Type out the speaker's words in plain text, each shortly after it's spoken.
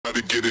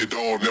to get it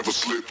on, never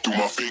slip through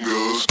my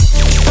fingers.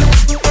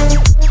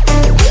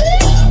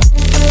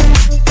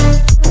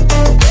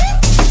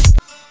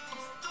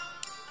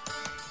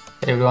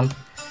 Hey everyone,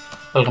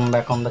 welcome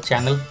back on the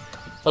channel.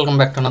 Welcome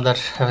back to another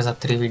episode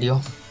 3 video.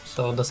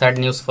 So the sad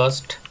news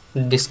first,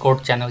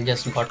 Discord channel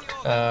just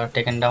got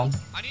taken down.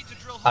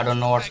 I don't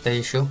know what's the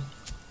issue,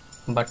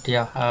 but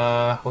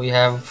yeah, we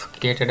have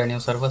created a new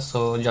server,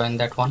 so join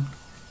that one.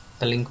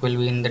 The link will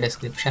be in the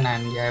description,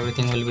 and yeah,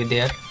 everything will be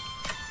there.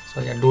 So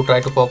yeah, do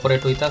try to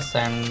cooperate with us,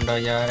 and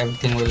yeah,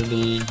 everything will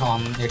be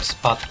on its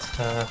path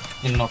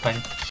in no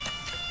time.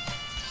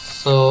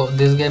 So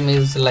this game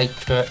is like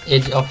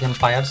Age of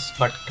Empires,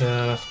 but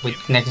with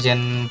next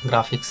gen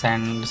graphics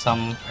and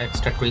some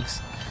extra tweaks.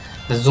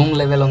 The zoom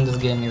level on this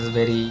game is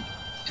very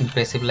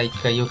impressive, like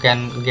you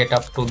can get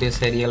up to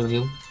this aerial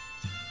view,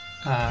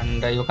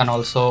 and you can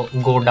also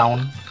go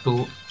down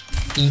to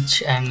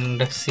each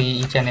and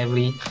see each and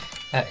every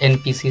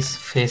NPC's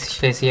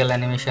facial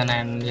animation,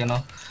 and you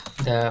know,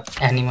 the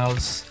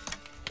animals,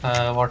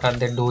 what are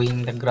they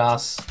doing, the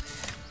grass,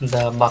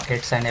 the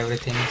buckets and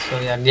everything. So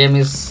yeah, game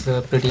is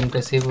pretty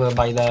impressive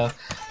by the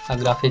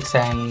graphics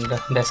and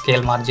the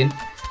scale margin,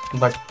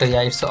 but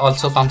yeah, it's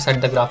also comes at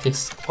the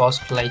graphics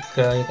cost. Like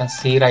you can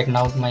see right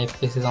now my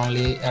FPS is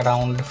only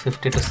around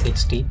 50 to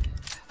 60,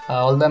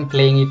 although I'm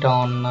playing it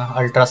on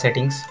ultra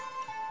settings.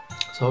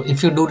 So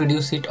if you do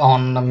reduce it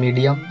on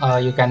medium,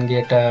 you can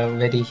get a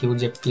very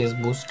huge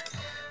FPS boost,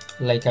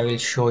 like I will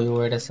show you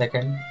in a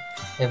second.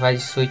 If I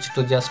switch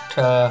to just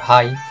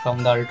high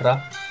from the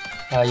ultra,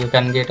 you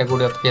can get a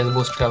good FPS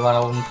boost of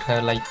around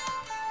like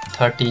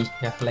 30,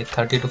 yeah, like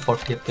 30 to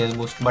 40 FPS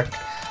boost. But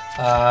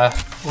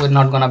we're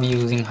not gonna be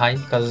using high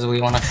because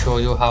we wanna show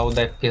you how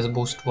the FPS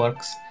boost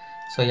works.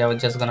 So yeah, we're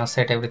just gonna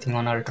set everything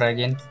on ultra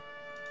again.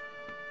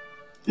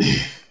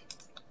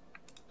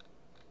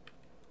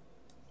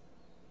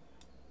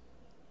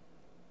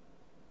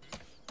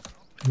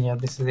 Yeah,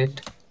 this is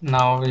it.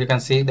 Now you can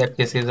see the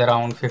FPS is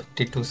around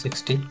 50 to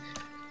 60.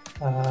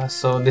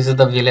 So this is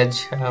the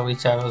village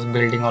which I was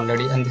building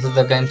already, and this is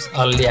the game's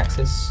early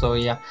access. So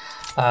yeah,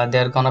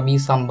 there gonna be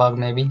some bug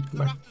maybe,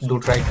 but do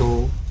try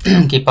to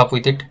keep up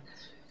with it.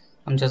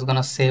 I'm just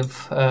gonna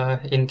save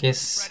in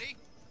case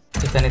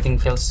if anything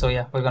fails. So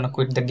yeah, we're gonna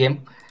quit the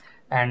game,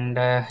 and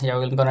yeah,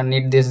 we're gonna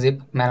need this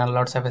zip, manor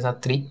FSR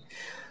 3.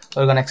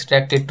 We're gonna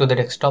extract it to the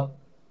desktop,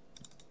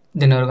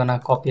 then we're gonna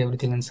copy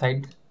everything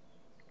inside.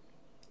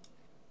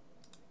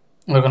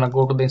 We're gonna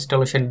go to the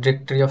installation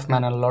directory of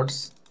manor,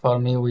 for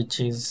me,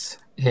 which is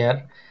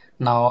here.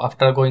 Now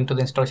after going to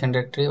the installation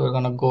directory, we're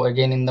gonna go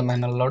again in the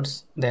manor,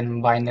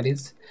 then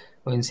binaries,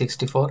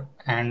 win64,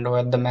 and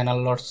where the manor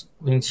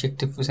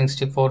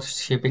win64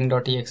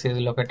 shipping.exe is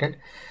located,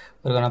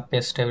 we're gonna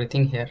paste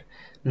everything here.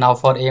 Now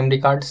for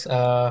AMD cards,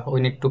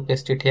 we need to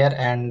paste it here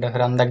and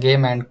run the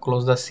game and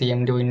close the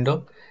CMD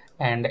window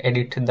and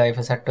edit the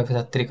FSR to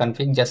FSR 3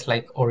 config just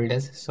like old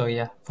days. So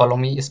yeah, follow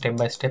me step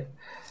by step.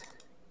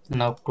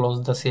 Now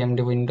close the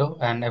CMD window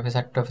and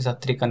FSR to FSR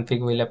 3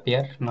 config will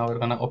appear. Now we're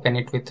gonna open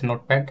it with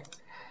Notepad,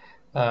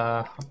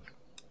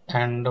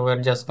 and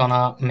we're just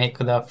gonna make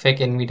the fake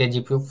nvidia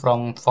GPU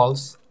from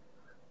false,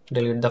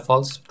 delete the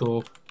false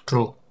to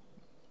true,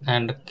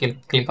 and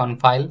click on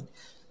file,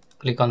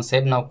 click on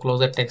save. Now close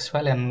the text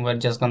file, and we're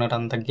just gonna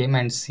run the game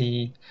and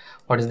see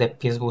what is the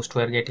FPS boost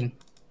we're getting.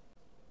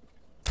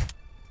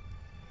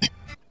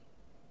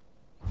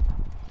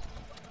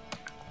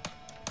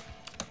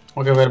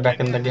 Okay, we're back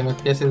in the game.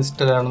 FPS is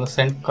still around the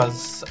same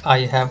because I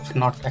have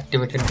not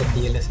activated the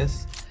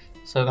DLSS.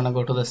 So we're gonna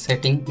go to the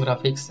setting,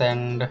 graphics,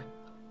 and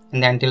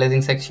in the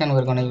anti-aliasing section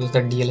we're gonna use the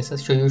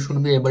DLSS. So you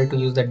should be able to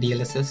use the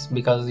DLSS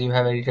because you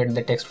have edited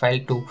the text file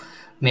to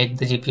make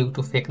the GPU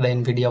to fake the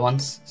nvidia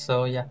ones.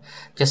 So yeah,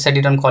 just set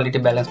it on quality,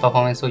 balance,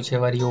 performance,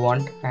 whichever you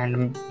want,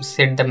 and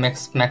set the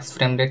max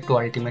frame rate to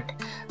ultimate,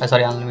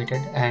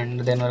 unlimited,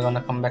 and then we're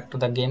gonna come back to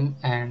the game,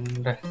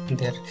 and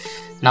there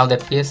now the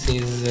FPS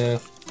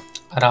is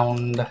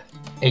around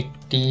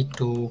 80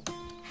 to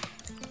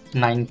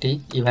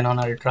 90 even on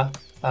ultra.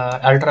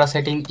 Ultra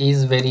setting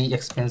is very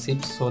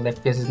expensive, so the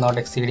FPS is not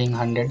exceeding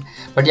 100,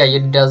 but yeah,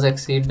 it does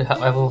exceed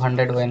above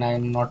 100 when I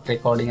am not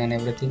recording and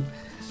everything.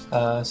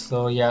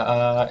 So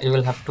yeah, you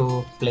will have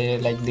to play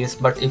like this,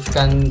 but if you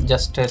can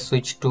just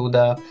switch to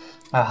the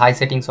high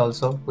settings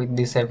also with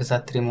this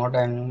FSR 3 mod,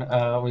 and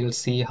we'll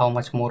see how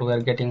much more we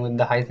are getting with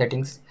the high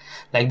settings.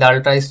 Like the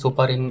ultra is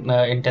super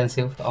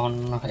intensive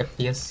on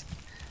FPS.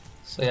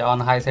 So yeah, on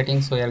high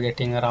settings we are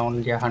getting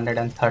around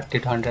 130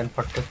 to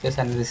 140 FPS,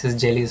 and this is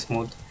jelly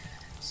smooth.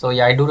 So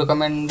yeah, I do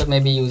recommend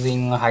maybe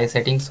using high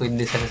settings with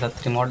this FSR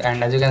 3 mod.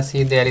 And as you can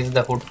see, there is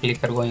the hood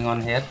flicker going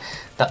on here.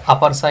 The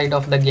upper side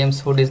of the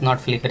game's hood is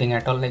not flickering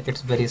at all, like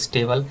it's very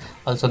stable.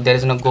 Also there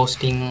is no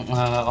ghosting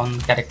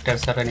on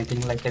characters or anything,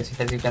 like as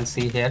you can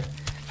see here,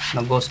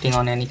 no ghosting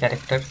on any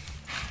character.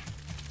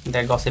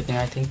 They're gossiping,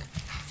 I think.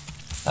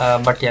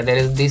 but yeah, there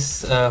is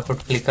this foot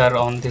clicker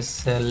on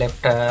this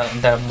left,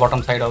 the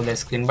bottom side of the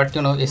screen. But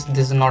you know, this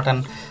is not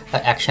an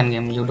action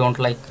game. You don't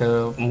like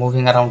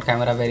moving around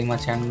camera very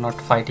much and not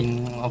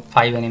fighting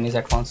 5 enemies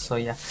at once. So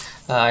yeah,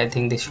 I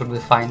think this should be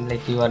fine.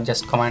 Like you are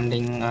just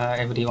commanding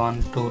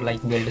everyone to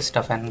like build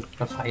stuff and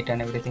fight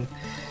and everything.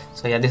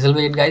 So yeah, this will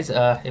be it, guys.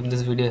 If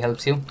this video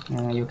helps you,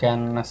 you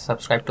can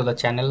subscribe to the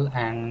channel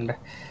and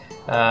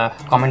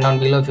comment down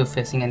below if you're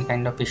facing any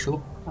kind of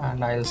issue,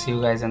 and I'll see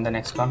you guys in the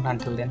next one.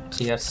 Until then,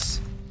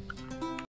 cheers.